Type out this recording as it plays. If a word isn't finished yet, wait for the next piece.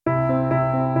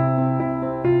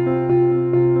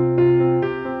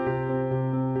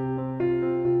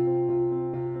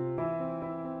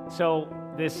So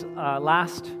this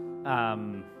last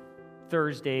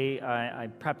Thursday, I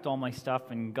prepped all my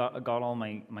stuff and got all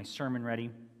my sermon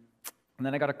ready. And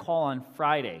then I got a call on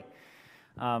Friday.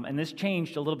 And this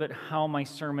changed a little bit how my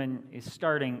sermon is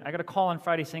starting. I got a call on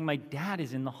Friday saying my dad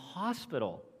is in the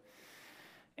hospital.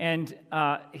 And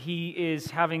he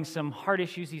is having some heart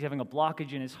issues. He's having a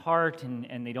blockage in his heart,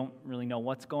 and they don't really know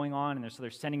what's going on. And so they're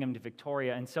sending him to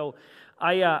Victoria. And so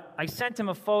I sent him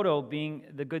a photo, being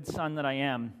the good son that I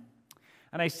am.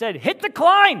 And I said, "Hit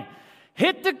decline!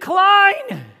 Hit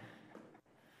decline!"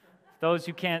 Those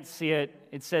who can't see it,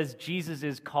 it says, "Jesus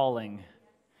is calling."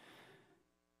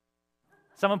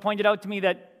 Someone pointed out to me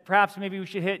that perhaps maybe we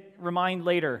should hit remind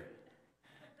later.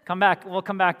 Come back. We'll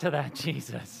come back to that,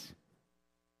 Jesus.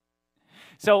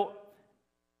 So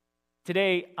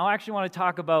today, I actually want to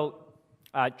talk about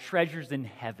treasures in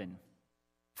heaven.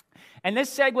 And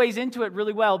this segues into it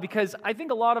really well because I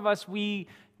think a lot of us, we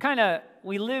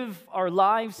live our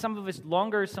lives, some of us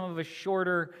longer, some of us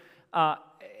shorter,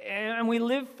 and we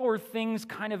live for things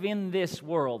kind of in this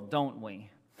world, don't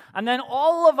we? And then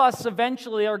all of us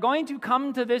eventually are going to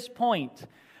come to this point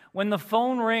when the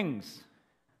phone rings.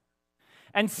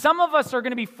 And some of us are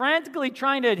going to be frantically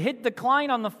trying to hit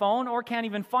decline on the phone or can't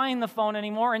even find the phone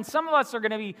anymore. And some of us are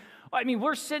going to be,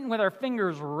 we're sitting with our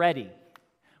fingers ready.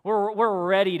 We're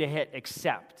ready to hit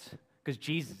accept because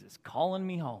Jesus is calling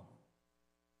me home.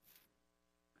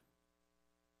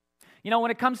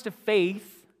 When it comes to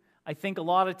faith, I think a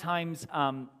lot of times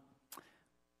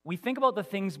we think about the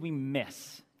things we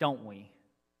miss, don't we?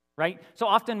 Right? So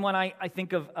often when I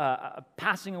think of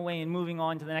passing away and moving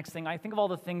on to the next thing, I think of all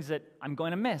the things that I'm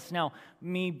going to miss. Now,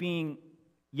 me being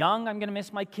young, I'm going to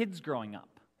miss my kids growing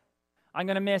up. I'm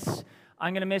going to miss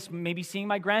maybe seeing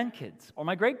my grandkids or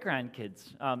my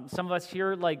great-grandkids. Some of us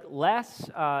here like Les,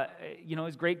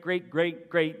 his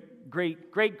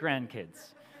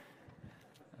great-great-great-great-great-grandkids.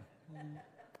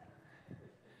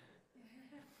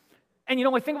 And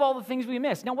I think of all the things we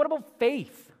miss. Now, what about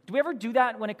faith? Do we ever do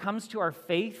that when it comes to our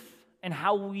faith and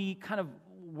how we kind of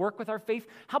work with our faith?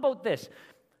 How about this?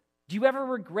 Do you ever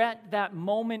regret that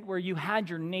moment where you had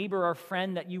your neighbor or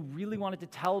friend that you really wanted to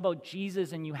tell about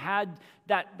Jesus and you had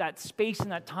that space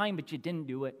and that time, but you didn't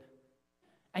do it?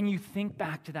 And you think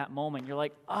back to that moment. You're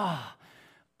like, I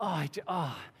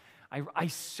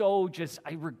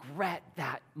regret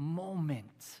that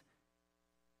moment.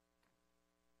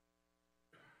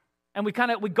 And we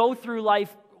go through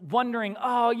life wondering,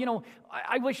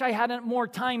 I wish I had more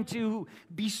time to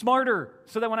be smarter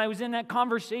so that when I was in that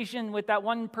conversation with that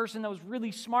one person that was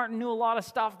really smart and knew a lot of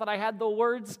stuff, that I had the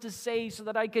words to say so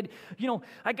that I could,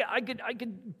 I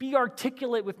could be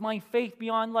articulate with my faith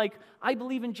beyond I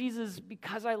believe in Jesus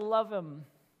because I love him.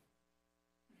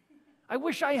 I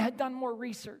wish I had done more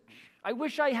research. I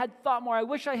wish I had thought more. I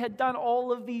wish I had done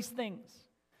all of these things.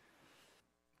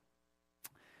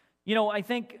 I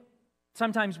think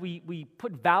sometimes we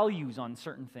put values on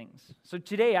certain things. So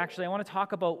today, actually, I want to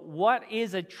talk about what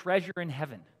is a treasure in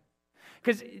heaven.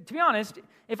 Because, to be honest,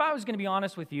 if I was going to be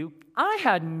honest with you, I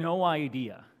had no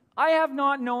idea. I have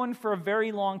not known for a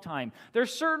very long time. There are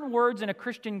certain words in a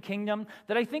Christian kingdom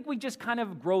that I think we just kind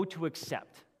of grow to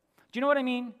accept. Do you know what I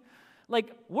mean?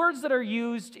 Like words that are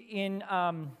used in,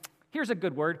 here's a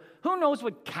good word. Who knows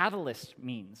what catalyst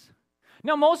means?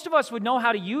 Now, most of us would know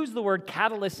how to use the word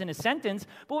catalyst in a sentence,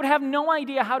 but would have no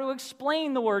idea how to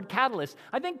explain the word catalyst.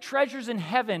 I think treasures in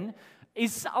heaven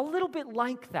is a little bit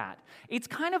like that. It's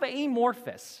kind of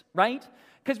amorphous, right?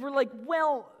 Because we're like,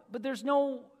 but there's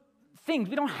no things.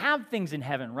 We don't have things in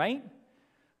heaven, right?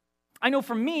 I know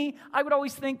for me, I would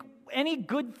always think any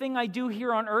good thing I do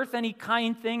here on earth, any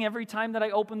kind thing, every time that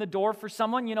I open the door for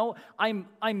someone,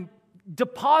 I'm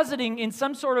depositing in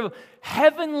some sort of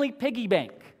heavenly piggy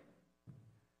bank.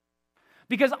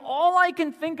 Because all I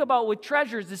can think about with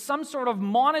treasures is some sort of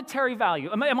monetary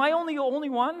value. Am I only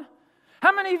one?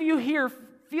 How many of you here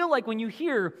feel like when you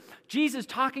hear Jesus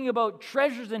talking about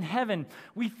treasures in heaven,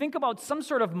 we think about some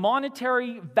sort of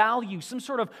monetary value, some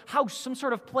sort of house, some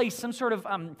sort of place, some sort of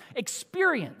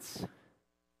experience?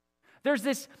 There's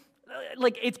this,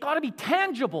 it's got to be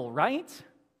tangible, right?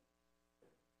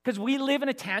 Because we live in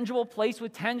a tangible place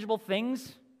with tangible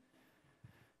things.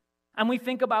 And we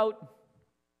think about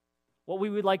what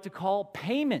we would like to call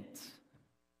payment.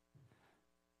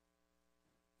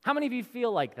 How many of you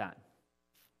feel like that?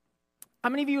 How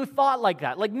many of you thought like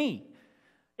that? Like me.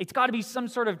 It's got to be some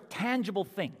sort of tangible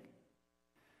thing.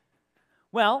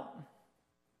 Well,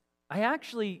 I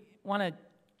actually want to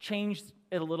change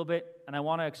it a little bit, and I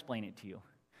want to explain it to you.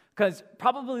 Because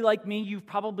probably like me, you've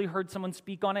probably heard someone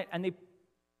speak on it, and they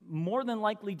more than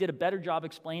likely did a better job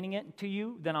explaining it to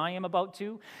you than I am about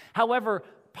to. However,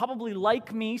 probably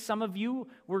like me, some of you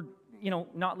were,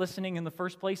 not listening in the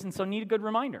first place, and so need a good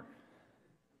reminder.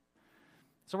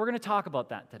 So we're going to talk about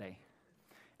that today.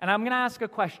 And I'm going to ask a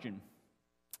question.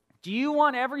 Do you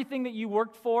want everything that you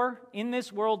worked for in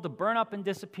this world to burn up and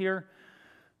disappear,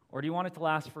 or do you want it to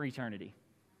last for eternity?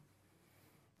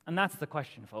 And that's the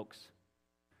question, folks.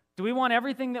 Do we want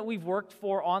everything that we've worked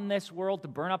for on this world to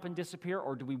burn up and disappear,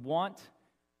 or do we want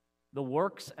the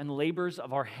works and labors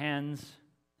of our hands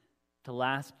to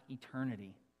last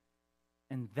eternity?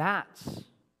 And that's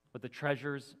what the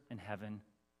treasures in heaven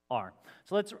are.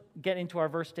 So let's get into our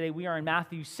verse today. We are in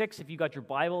Matthew 6. If you got your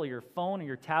Bible or your phone or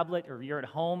your tablet or you're at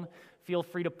home, feel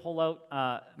free to pull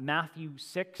out Matthew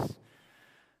 6.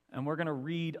 And we're going to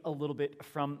read a little bit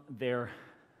from there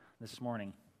this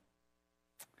morning.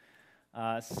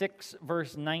 6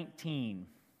 verse 19.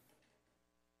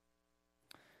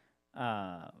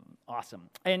 Awesome.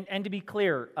 And to be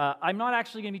clear, I'm not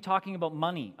actually going to be talking about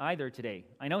money either today.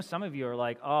 I know some of you are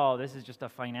like, oh, this is just a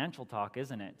financial talk,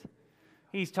 isn't it?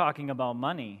 He's talking about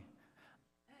money.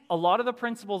 A lot of the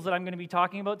principles that I'm going to be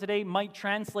talking about today might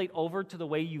translate over to the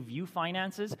way you view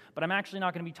finances, but I'm actually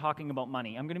not going to be talking about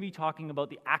money. I'm going to be talking about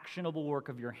the actionable work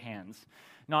of your hands,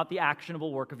 not the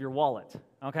actionable work of your wallet,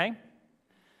 okay?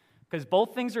 Because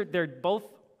both things they're both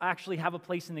actually have a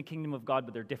place in the kingdom of God,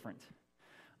 but they're different.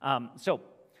 So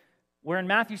we're in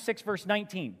Matthew 6, verse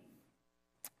 19.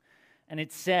 And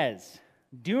it says,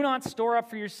 "Do not store up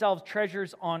for yourselves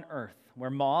treasures on earth, where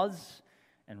moths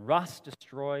and rust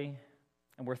destroy,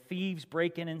 and where thieves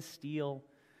break in and steal.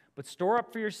 But store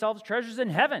up for yourselves treasures in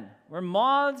heaven, where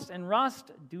moths and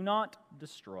rust do not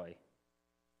destroy,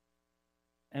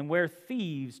 and where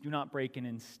thieves do not break in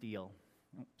and steal."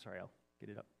 Oh, sorry, I'll get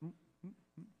it up.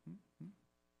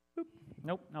 Boop.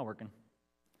 Nope, not working.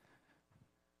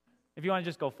 If you want to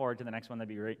just go forward to the next one, that'd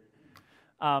be great.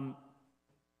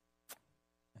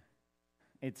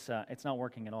 It's not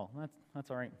working at all. That's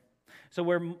all right. So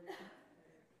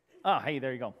hey,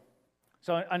 there you go.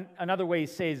 So another way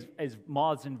to say is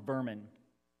moths and vermin.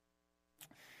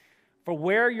 For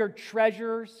where your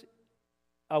treasure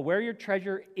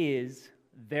is,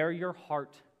 there your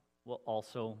heart will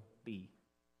also be.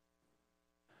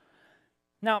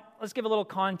 Now, let's give a little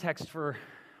context for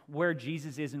where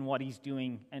Jesus is and what he's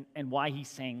doing and why he's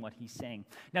saying what he's saying.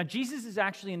 Now, Jesus is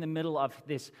actually in the middle of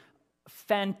this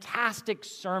fantastic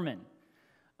sermon,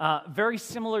 very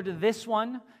similar to this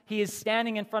one. He is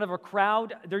standing in front of a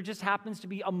crowd. There just happens to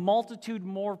be a multitude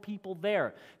more people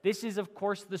there. This is, of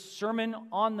course, the Sermon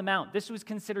on the Mount. This was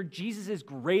considered Jesus'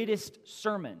 greatest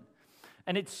sermon,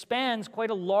 and it spans quite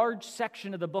a large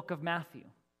section of the book of Matthew.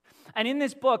 And in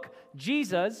this book,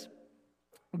 Jesus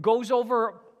goes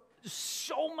over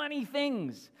so many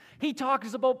things. He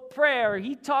talks about prayer.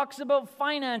 He talks about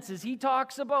finances. He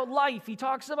talks about life. He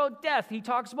talks about death. He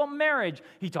talks about marriage.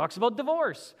 He talks about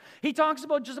divorce. He talks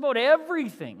about just about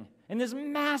everything in this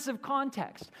massive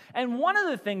context. And one of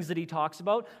the things that he talks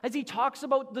about is he talks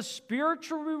about the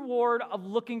spiritual reward of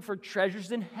looking for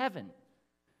treasures in heaven.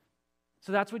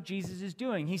 So that's what Jesus is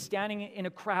doing. He's standing in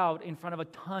a crowd in front of a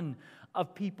ton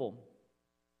of people.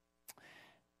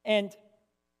 And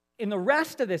in the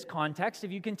rest of this context,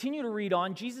 if you continue to read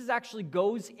on, Jesus actually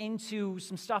goes into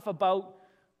some stuff about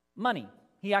money.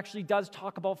 He actually does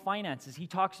talk about finances. He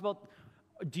talks about,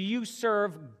 do you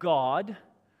serve God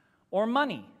or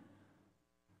money?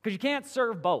 Because you can't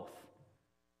serve both.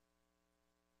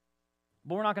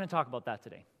 But we're not going to talk about that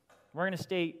today. We're going to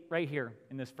stay right here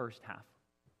in this first half.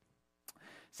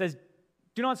 It says,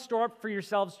 "Do not store up for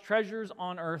yourselves treasures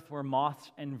on earth where moths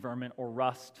and vermin or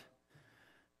rust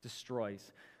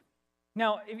destroys."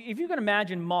 Now, if you can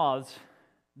imagine moths,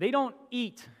 they don't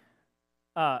eat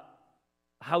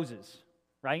houses,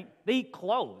 right? They eat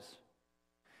clothes.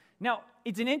 Now,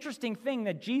 it's an interesting thing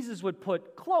that Jesus would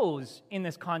put clothes in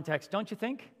this context, don't you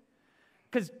think?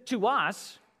 Because to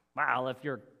us, well, if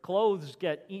your clothes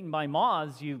get eaten by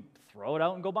moths, you throw it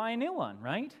out and go buy a new one,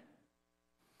 right?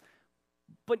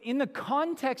 But in the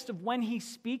context of when he's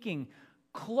speaking,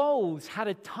 clothes had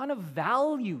a ton of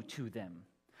value to them,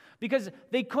 because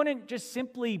they couldn't just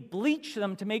simply bleach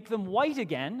them to make them white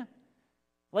again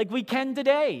like we can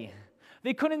today.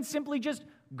 They couldn't simply just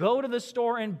go to the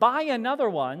store and buy another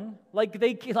one like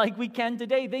we can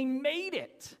today. They made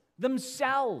it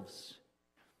themselves.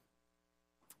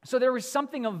 So there was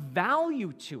something of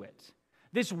value to it,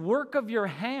 this work of your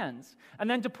hands. And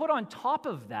then to put on top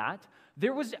of that,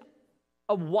 there was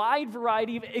a wide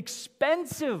variety of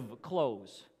expensive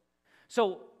clothes.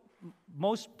 So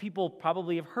most people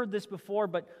probably have heard this before,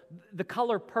 but the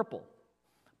color purple.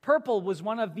 Purple was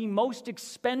one of the most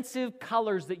expensive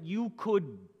colors that you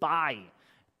could buy.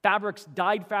 Fabrics,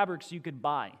 dyed fabrics you could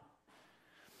buy.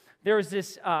 There was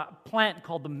this plant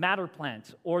called the madder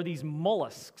plant, or these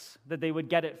mollusks that they would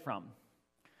get it from.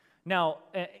 Now,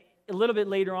 a little bit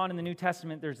later on in the New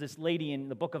Testament, there's this lady in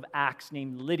the book of Acts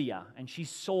named Lydia, and she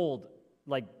sold,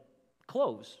 like,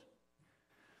 clothes.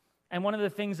 And one of the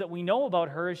things that we know about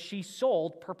her is she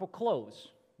sold purple clothes.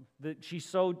 She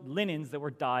sewed linens that were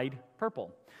dyed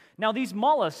purple. Now, these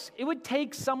mollusks, it would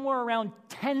take somewhere around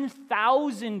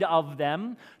 10,000 of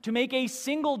them to make a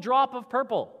single drop of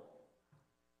purple.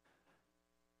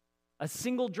 A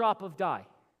single drop of dye.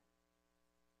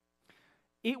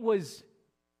 It was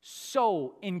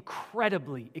so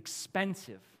incredibly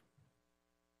expensive.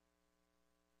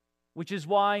 Which is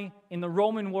why in the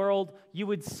Roman world, you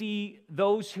would see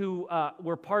those who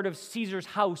were part of Caesar's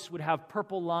house would have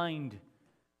purple-lined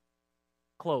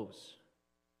clothes.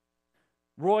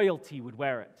 Royalty would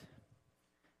wear it.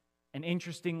 And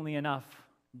interestingly enough,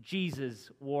 Jesus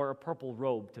wore a purple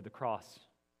robe to the cross.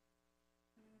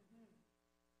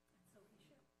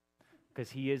 Because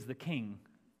he is the King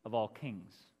of all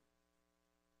kings.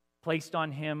 Placed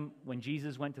on him when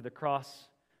Jesus went to the cross,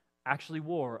 actually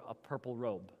wore a purple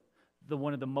robe.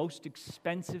 One of the most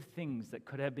expensive things that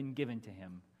could have been given to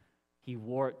him. He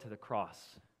wore it to the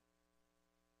cross.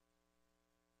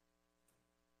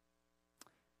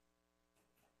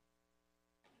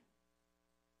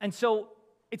 And so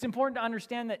it's important to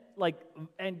understand that,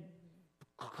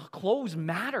 clothes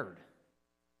mattered.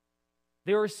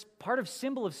 They were part of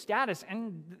symbol of status,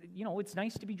 and, it's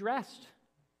nice to be dressed.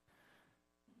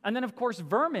 And then, of course,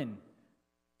 vermin.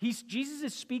 Jesus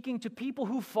is speaking to people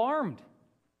who farmed,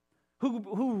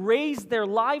 who raised their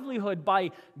livelihood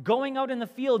by going out in the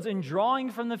fields and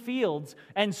drawing from the fields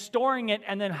and storing it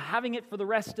and then having it for the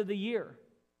rest of the year.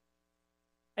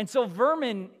 And so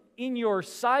vermin in your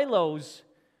silos,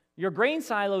 your grain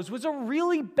silos, was a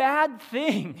really bad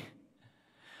thing.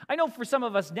 I know for some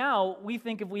of us now, we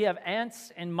think if we have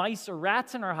ants and mice or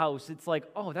rats in our house, it's like,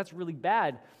 oh, that's really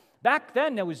bad. Back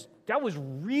then, that was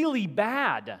really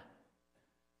bad.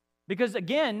 Because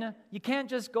again, you can't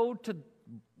just go to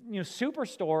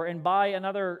Superstore and buy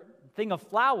another thing of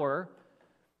flour.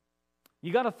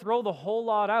 You got to throw the whole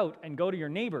lot out and go to your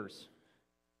neighbors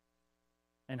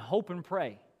and hope and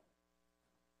pray.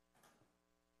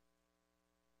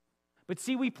 But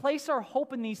see, we place our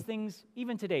hope in these things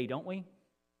even today, don't we?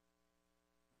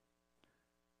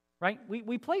 Right?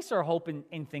 We place our hope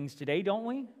in things today, don't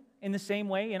we? In the same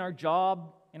way, in our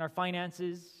job, in our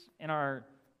finances, in our,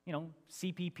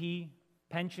 CPP,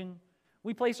 pension.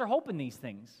 We place our hope in these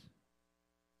things.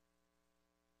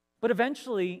 But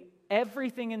eventually,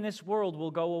 everything in this world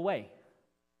will go away.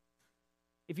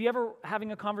 If you ever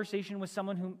having a conversation with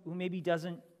someone who maybe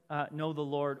doesn't know the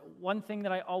Lord, one thing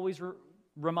that I always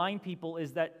remind people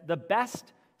is that the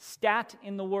best stat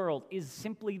in the world is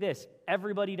simply this: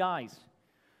 everybody dies.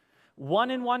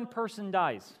 1 in 1 person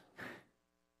dies.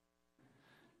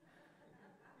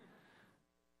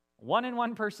 1 in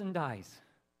 1 person dies.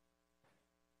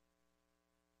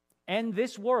 And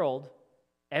this world,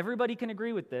 everybody can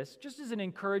agree with this, just as an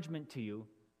encouragement to you,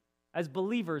 as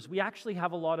believers, we actually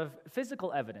have a lot of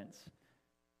physical evidence,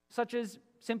 such as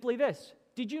simply this: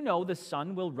 did you know the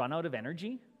sun will run out of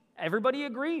energy? Everybody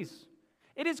agrees.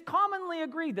 It is commonly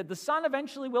agreed that the sun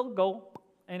eventually will go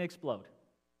and explode.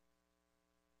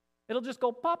 It'll just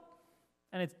go pop,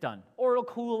 and it's done. Or it'll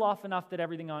cool off enough that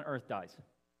everything on earth dies.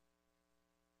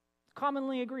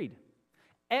 Commonly agreed.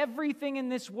 Everything in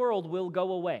this world will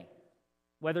go away.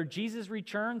 Whether Jesus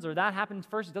returns or that happens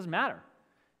first, it doesn't matter.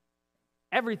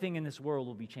 Everything in this world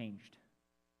will be changed.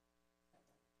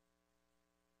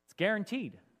 It's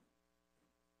guaranteed.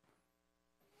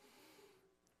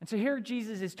 And so here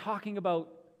Jesus is talking about,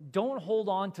 don't hold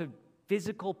on to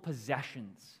physical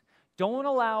possessions. Don't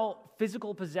allow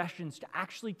physical possessions to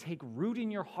actually take root in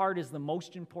your heart as the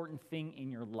most important thing in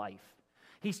your life.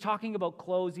 He's talking about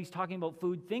clothes, he's talking about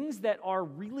food, things that are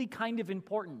really kind of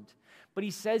important. But he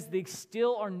says they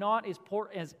still are not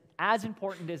as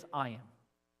important as I am.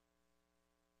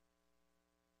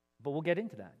 But we'll get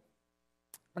into that.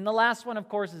 And the last one, of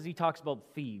course, is he talks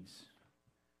about thieves.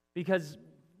 Because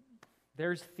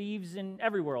there's thieves in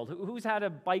every world. Who's had a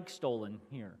bike stolen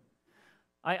here?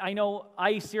 I know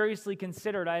I seriously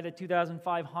considered, I had a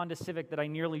 2005 Honda Civic that I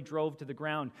nearly drove to the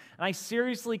ground, and I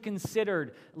seriously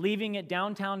considered leaving it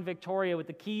downtown Victoria with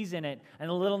the keys in it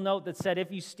and a little note that said,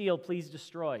 if you steal, please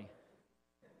destroy.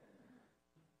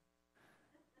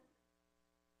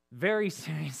 Very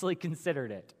seriously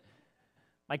considered it.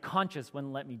 My conscience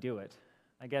wouldn't let me do it.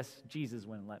 I guess Jesus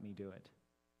wouldn't let me do it.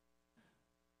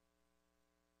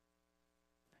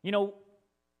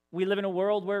 We live in a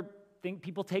world where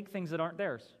people take things that aren't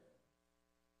theirs.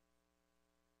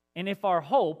 And if our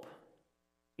hope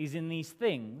is in these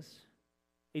things,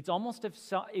 it's almost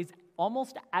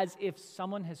as if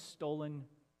someone has stolen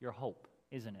your hope,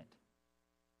 isn't it?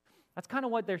 That's kind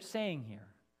of what they're saying here.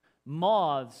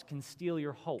 Moths can steal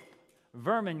your hope.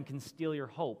 Vermin can steal your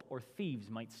hope, or thieves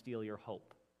might steal your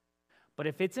hope. But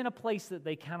if it's in a place that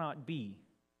they cannot be,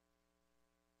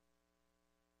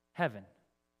 heaven,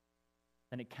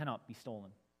 then it cannot be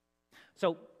stolen.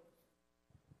 So,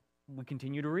 we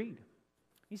continue to read.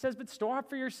 He says, but store up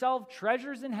for yourself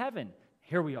treasures in heaven.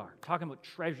 Here we are, talking about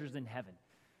treasures in heaven.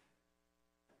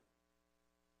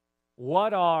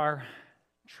 What are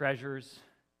treasures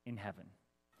in heaven?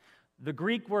 The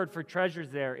Greek word for treasures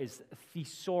there is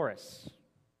thesaurus,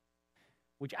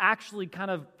 which actually kind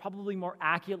of probably more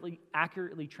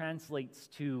accurately translates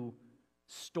to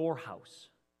storehouse.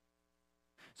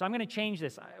 So I'm going to change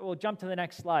this. We'll jump to the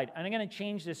next slide. And I'm going to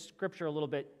change this scripture a little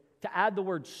bit to add the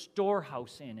word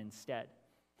storehouse in instead.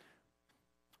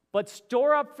 But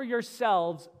store up for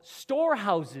yourselves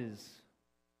storehouses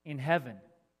in heaven.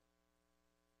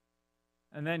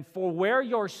 And then, for where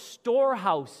your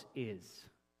storehouse is,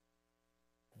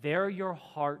 there your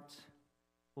heart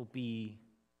will be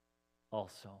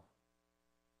also.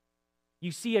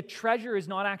 You see, a treasure is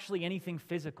not actually anything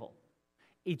physical.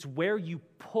 It's where you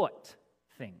put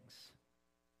things.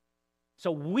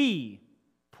 So we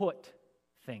put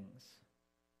things.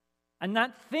 And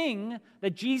that thing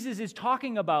that Jesus is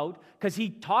talking about, because he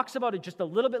talks about it just a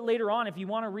little bit later on, if you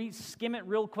want to skim it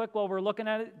real quick while we're looking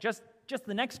at it, just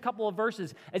the next couple of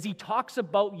verses, as he talks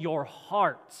about your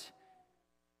heart.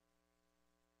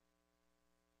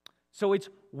 So it's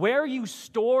where you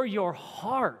store your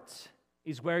heart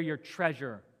is where your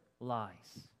treasure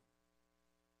lies.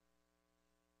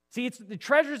 See, the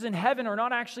treasures in heaven are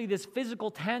not actually this physical,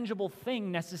 tangible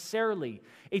thing necessarily.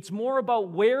 It's more about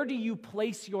where do you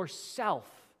place yourself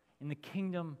in the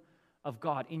kingdom of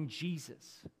God, in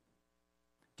Jesus.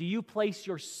 Do you place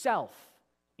yourself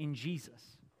in Jesus?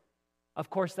 Of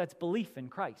course, that's belief in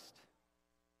Christ.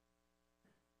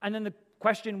 And then the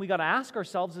question we got to ask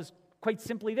ourselves is quite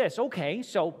simply this. Okay,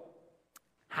 so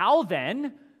how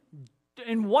then,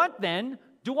 and what then,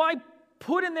 do I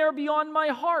put in there beyond my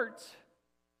heart?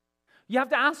 You have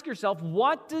to ask yourself,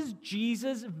 what does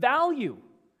Jesus value?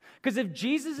 Because if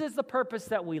Jesus is the purpose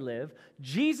that we live,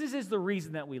 Jesus is the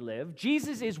reason that we live,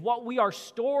 Jesus is what we are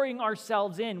storing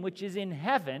ourselves in, which is in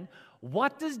heaven,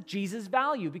 what does Jesus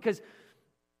value? Because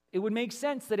it would make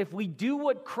sense that if we do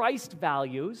what Christ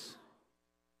values,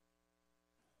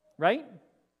 right?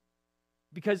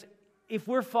 Because if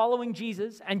we're following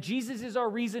Jesus, and Jesus is our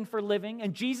reason for living,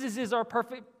 and Jesus is our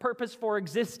perfect purpose for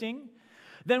existing,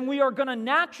 then we are going to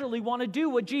naturally want to do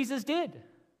what Jesus did.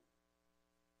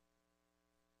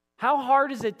 How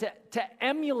hard is it to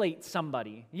emulate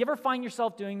somebody? You ever find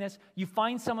yourself doing this? You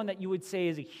find someone that you would say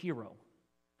is a hero,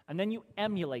 and then you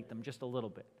emulate them just a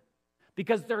little bit.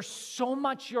 Because they're so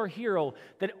much your hero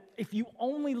that if you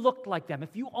only looked like them,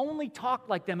 if you only talked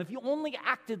like them, if you only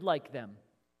acted like them,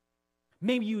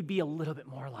 maybe you would be a little bit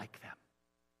more like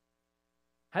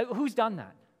them. Who's done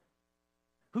that?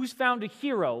 Who's found a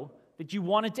hero that you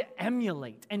wanted to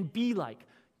emulate and be like?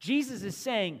 Jesus is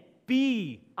saying,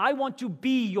 I want to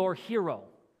be your hero.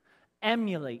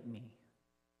 Emulate me.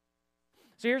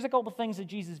 So here's a couple things that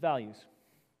Jesus values.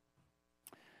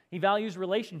 He values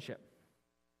relationship.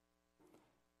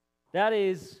 That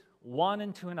is one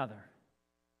into another.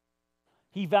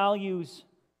 He values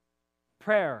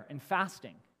prayer and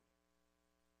fasting.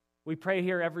 We pray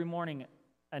here every morning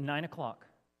at 9 o'clock.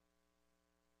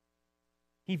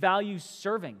 He values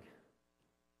serving.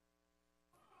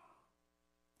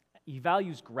 He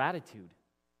values gratitude.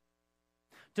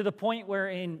 To the point where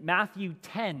in Matthew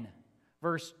 10,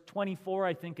 verse 24,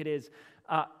 I think it is,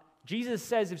 Jesus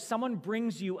says, if someone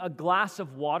brings you a glass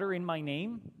of water in my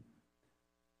name,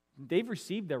 they've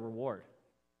received their reward.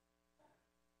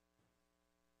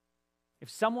 If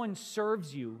someone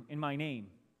serves you in my name,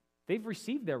 they've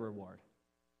received their reward.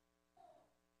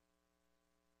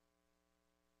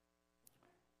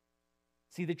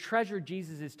 See, the treasure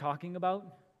Jesus is talking about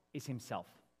is himself.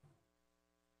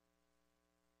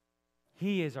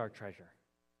 He is our treasure.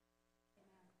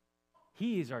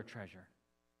 He is our treasure.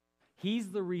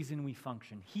 He's the reason we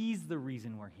function. He's the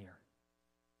reason we're here.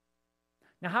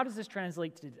 Now, how does this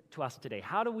translate to us today?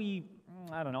 How do we,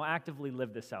 actively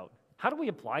live this out? How do we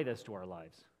apply this to our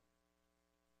lives?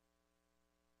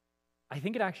 I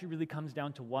think it actually really comes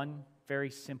down to one very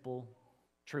simple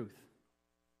truth.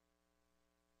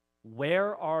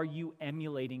 Where are you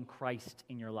emulating Christ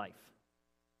in your life?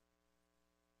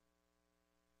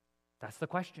 That's the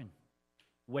question.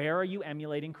 Where are you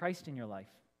emulating Christ in your life?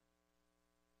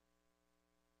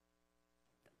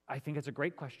 I think it's a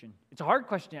great question. It's a hard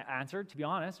question to answer, to be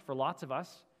honest, for lots of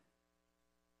us.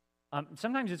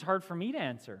 Sometimes it's hard for me to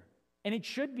answer, and it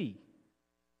should be.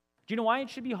 Do you know why it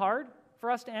should be hard for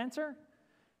us to answer?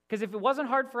 Because if it wasn't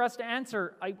hard for us to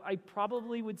answer, I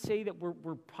probably would say that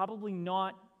we're probably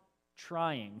not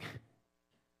trying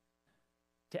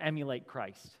to emulate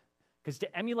Christ. Because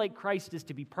to emulate Christ is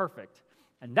to be perfect,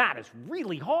 and that is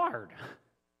really hard.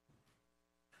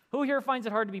 Who here finds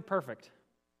it hard to be perfect?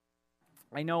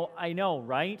 I know,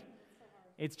 right?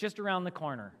 It's just around the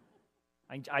corner.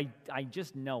 I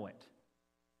just know it.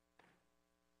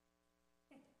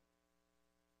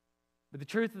 But the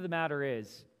truth of the matter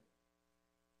is,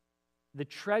 the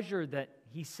treasure that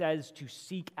he says to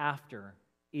seek after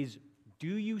is,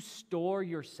 do you store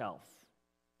yourself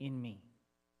in me?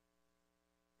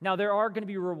 Now, there are going to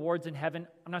be rewards in heaven.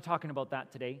 I'm not talking about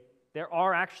that today. There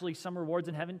are actually some rewards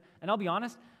in heaven. And I'll be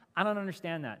honest, I don't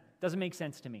understand that. It doesn't make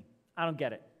sense to me. I don't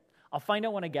get it. I'll find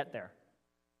out when I get there.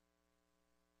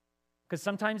 Because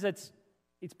sometimes it's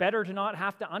better to not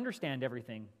have to understand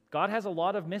everything. God has a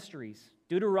lot of mysteries.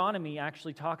 Deuteronomy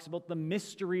actually talks about the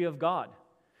mystery of God.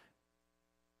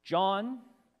 John,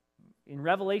 in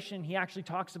Revelation, he actually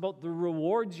talks about the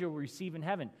rewards you'll receive in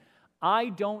heaven. I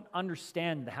don't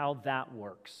understand how that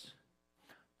works.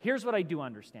 Here's what I do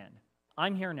understand.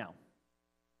 I'm here now.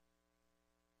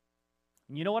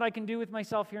 And you know what I can do with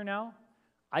myself here now?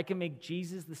 I can make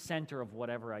Jesus the center of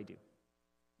whatever I do.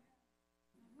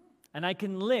 And I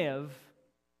can live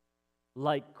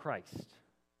like Christ.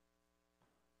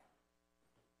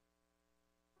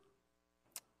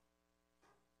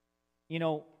 You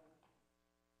know,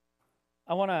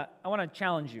 I want to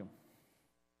challenge you.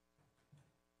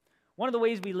 One of the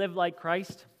ways we live like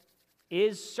Christ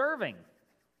is serving.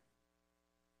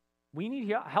 We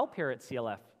need help here at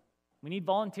CLF. We need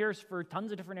volunteers for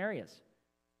tons of different areas.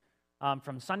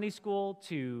 From Sunday school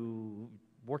to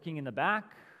working in the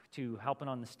back, to helping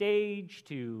on the stage,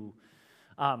 to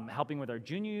helping with our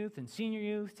junior youth and senior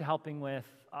youth, to helping with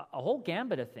a whole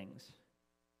gambit of things.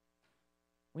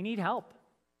 We need help.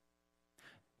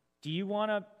 Do you want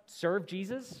to serve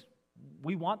Jesus?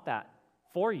 We want that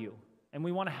for you. And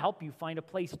we want to help you find a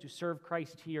place to serve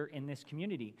Christ here in this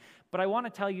community. But I want to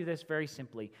tell you this very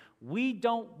simply. We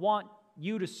don't want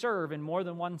you to serve in more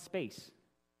than one space.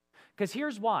 Because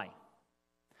here's why.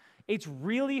 It's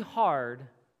really hard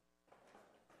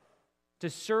to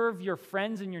serve your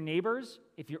friends and your neighbors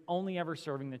if you're only ever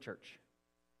serving the church.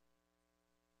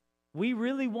 We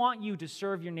really want you to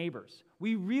serve your neighbors.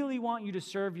 We really want you to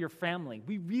serve your family.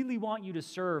 We really want you to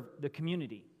serve the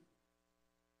community.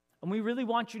 And we really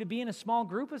want you to be in a small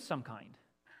group of some kind.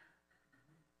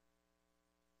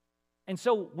 And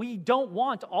so we don't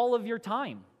want all of your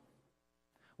time.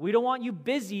 We don't want you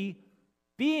busy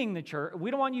being the church.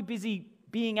 We don't want you busy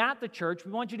being at the church.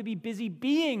 We want you to be busy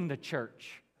being the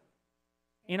church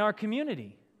in our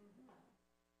community.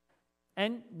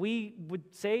 And we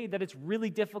would say that it's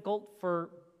really difficult for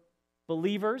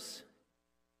believers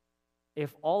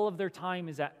if all of their time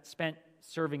is spent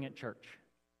serving at church.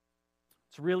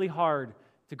 It's really hard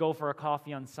to go for a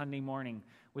coffee on Sunday morning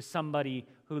with somebody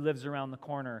who lives around the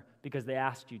corner because they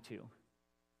asked you to,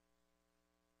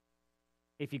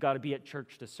 if you got to be at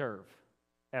church to serve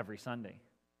every Sunday.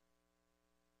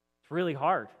 It's really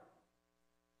hard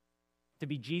to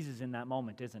be Jesus in that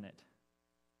moment, isn't it?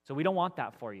 So we don't want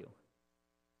that for you.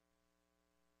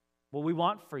 What we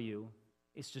want for you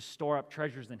is to store up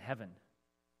treasures in heaven.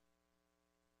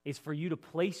 It's for you to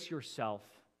place yourself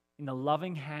in the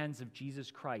loving hands of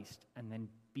Jesus Christ and then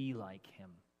be like him.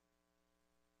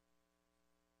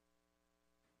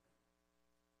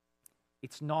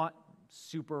 It's not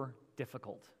super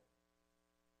difficult.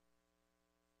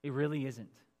 It really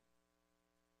isn't.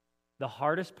 The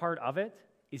hardest part of it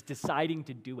is deciding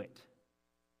to do it.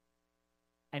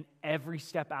 And every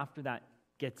step after that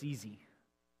gets easy.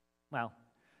 Well,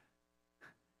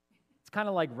 it's kind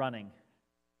of like running.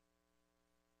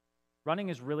 Running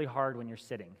is really hard when you're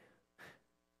sitting.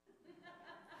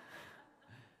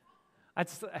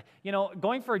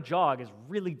 Going for a jog is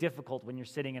really difficult when you're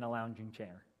sitting in a lounging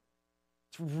chair.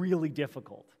 It's really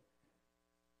difficult.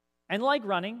 And like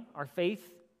running, our faith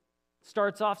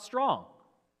starts off strong.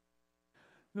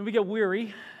 Then we get weary.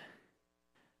 And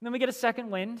then we get a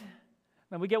second wind.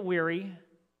 Then we get weary.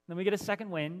 Then we get a second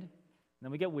wind. And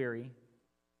then we get weary. And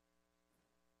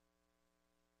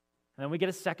then we get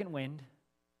a second wind,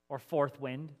 or fourth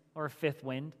wind, or a fifth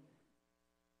wind.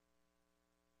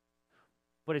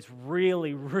 But it's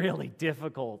really, really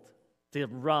difficult to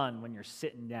run when you're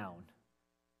sitting down.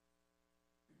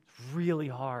 It's really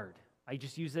hard. I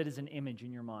just use it as an image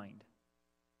in your mind.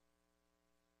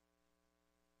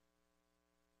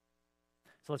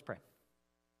 So let's pray.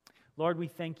 Lord, we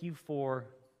thank you for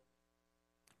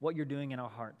what you're doing in our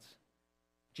hearts.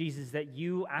 Jesus, that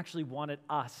you actually wanted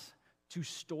us to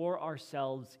store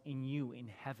ourselves in you in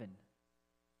heaven,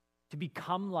 to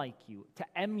become like you, to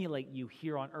emulate you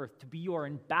here on earth, to be your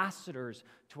ambassadors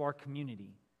to our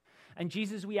community. And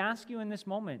Jesus, we ask you in this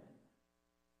moment,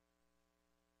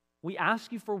 we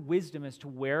ask you for wisdom as to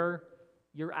where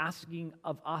you're asking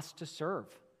of us to serve.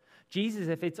 Jesus,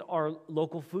 if it's our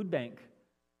local food bank,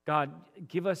 God,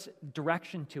 give us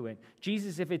direction to it.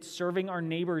 Jesus, if it's serving our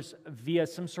neighbors via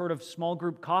some sort of small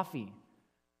group coffee,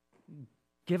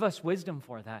 give us wisdom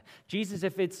for that. Jesus,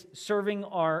 if it's serving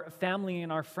our family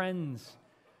and our friends,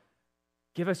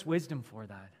 give us wisdom for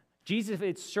that. Jesus, if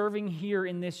it's serving here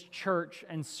in this church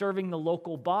and serving the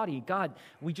local body, God,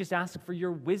 we just ask for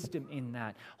your wisdom in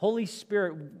that. Holy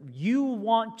Spirit, you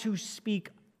want to speak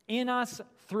in us,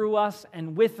 through us,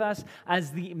 and with us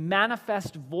as the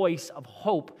manifest voice of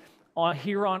hope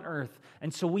here on earth.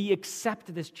 And so we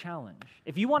accept this challenge.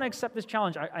 If you want to accept this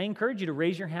challenge, I encourage you to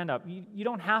raise your hand up. You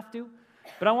don't have to,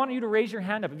 but I want you to raise your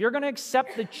hand up. If you're going to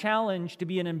accept the challenge to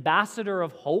be an ambassador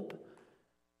of hope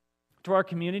to our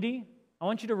community, I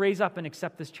want you to raise up and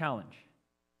accept this challenge.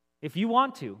 If you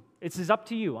want to, it's up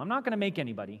to you. I'm not going to make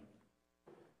anybody.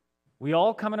 We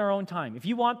all come in our own time. If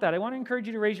you want that, I want to encourage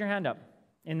you to raise your hand up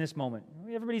in this moment.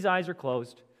 Everybody's eyes are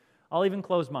closed. I'll even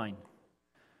close mine.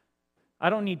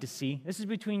 I don't need to see. This is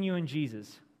between you and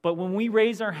Jesus. But when we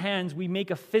raise our hands, we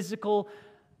make a physical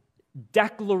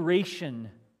declaration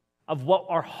of what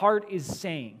our heart is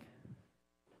saying,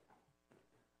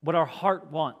 what our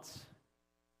heart wants.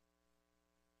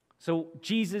 So,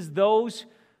 Jesus, those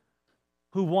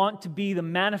who want to be the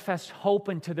manifest hope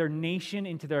into their nation,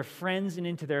 into their friends, and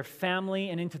into their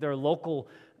family, and into their local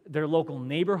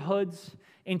neighborhoods,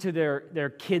 into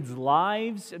their kids'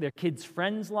 lives, their kids'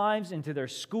 friends' lives, into their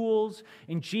schools.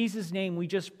 In Jesus' name, we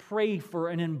just pray for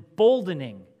an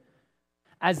emboldening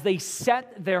as they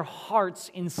set their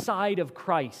hearts inside of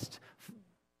Christ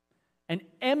and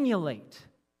emulate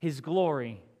His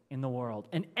glory in the world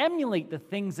and emulate the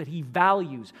things that He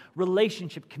values: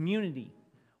 relationship, community,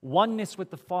 oneness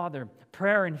with the Father,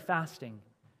 prayer and fasting.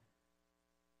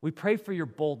 We pray for your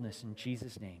boldness in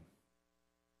Jesus' name.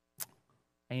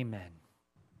 Amen.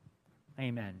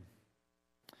 Amen.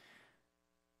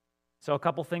 So a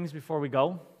couple things before we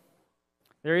go.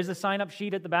 There is a sign-up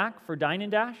sheet at the back for Dine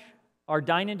and Dash. Our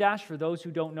Dine and Dash, for those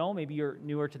who don't know, maybe you're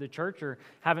newer to the church or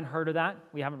haven't heard of that.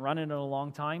 We haven't run it in a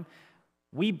long time.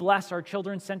 We bless our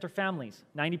children's center families.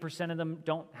 90% of them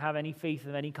don't have any faith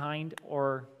of any kind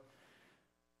or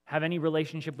have any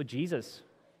relationship with Jesus.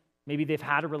 Maybe they've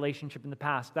had a relationship in the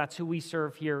past. That's who we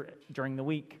serve here during the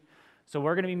week. So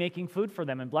we're going to be making food for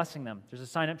them and blessing them. There's a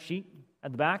sign-up sheet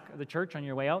at the back of the church on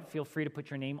your way out. Feel free to put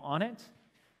your name on it.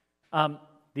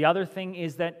 The other thing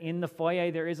is that in the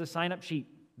foyer there is a sign-up sheet.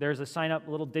 There's a sign-up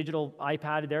little digital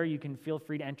iPad there. You can feel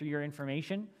free to enter your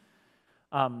information.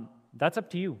 That's up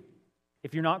to you.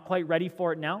 If you're not quite ready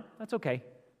for it now, that's okay.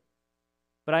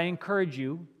 But I encourage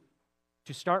you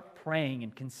to start praying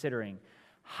and considering,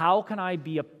 how can I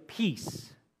be a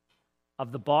piece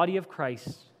of the body of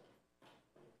Christ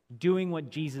doing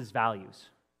what Jesus values?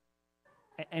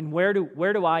 And where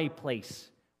do I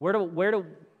place?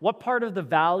 What part of the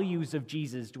values of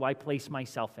Jesus do I place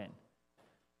myself in?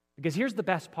 Because here's the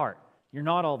best part. You're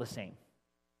not all the same.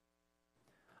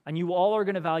 And you all are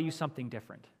going to value something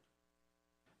different.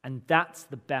 And that's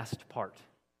the best part.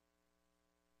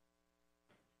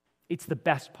 It's the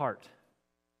best part.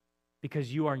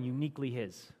 Because you are uniquely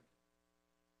His.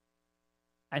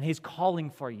 And His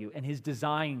calling for you and His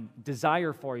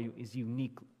desire for you is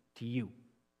unique to you.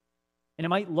 And it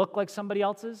might look like somebody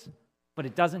else's, but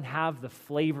it doesn't have the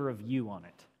flavor of you on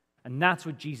it. And that's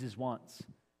what Jesus wants.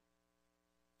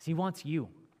 He wants you.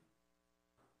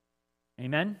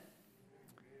 Amen?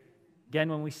 Again,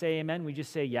 when we say amen, we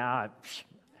just say, yeah,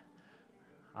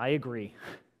 I agree.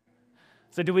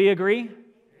 So do we agree?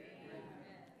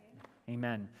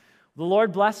 Amen. The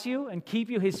Lord bless you and keep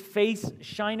you. His face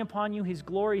shine upon you. His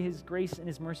glory, His grace, and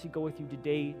His mercy go with you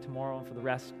today, tomorrow, and for the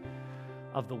rest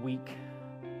of the week.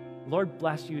 Lord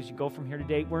bless you as you go from here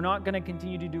today. We're not going to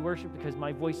continue to do worship because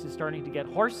my voice is starting to get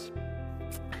hoarse.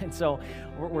 And so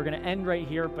we're going to end right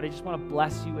here. But I just want to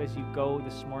bless you as you go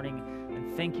this morning.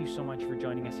 And thank you so much for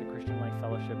joining us at Christian Life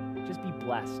Fellowship. Just be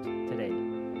blessed today.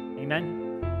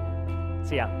 Amen.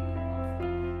 See ya.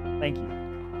 Thank you.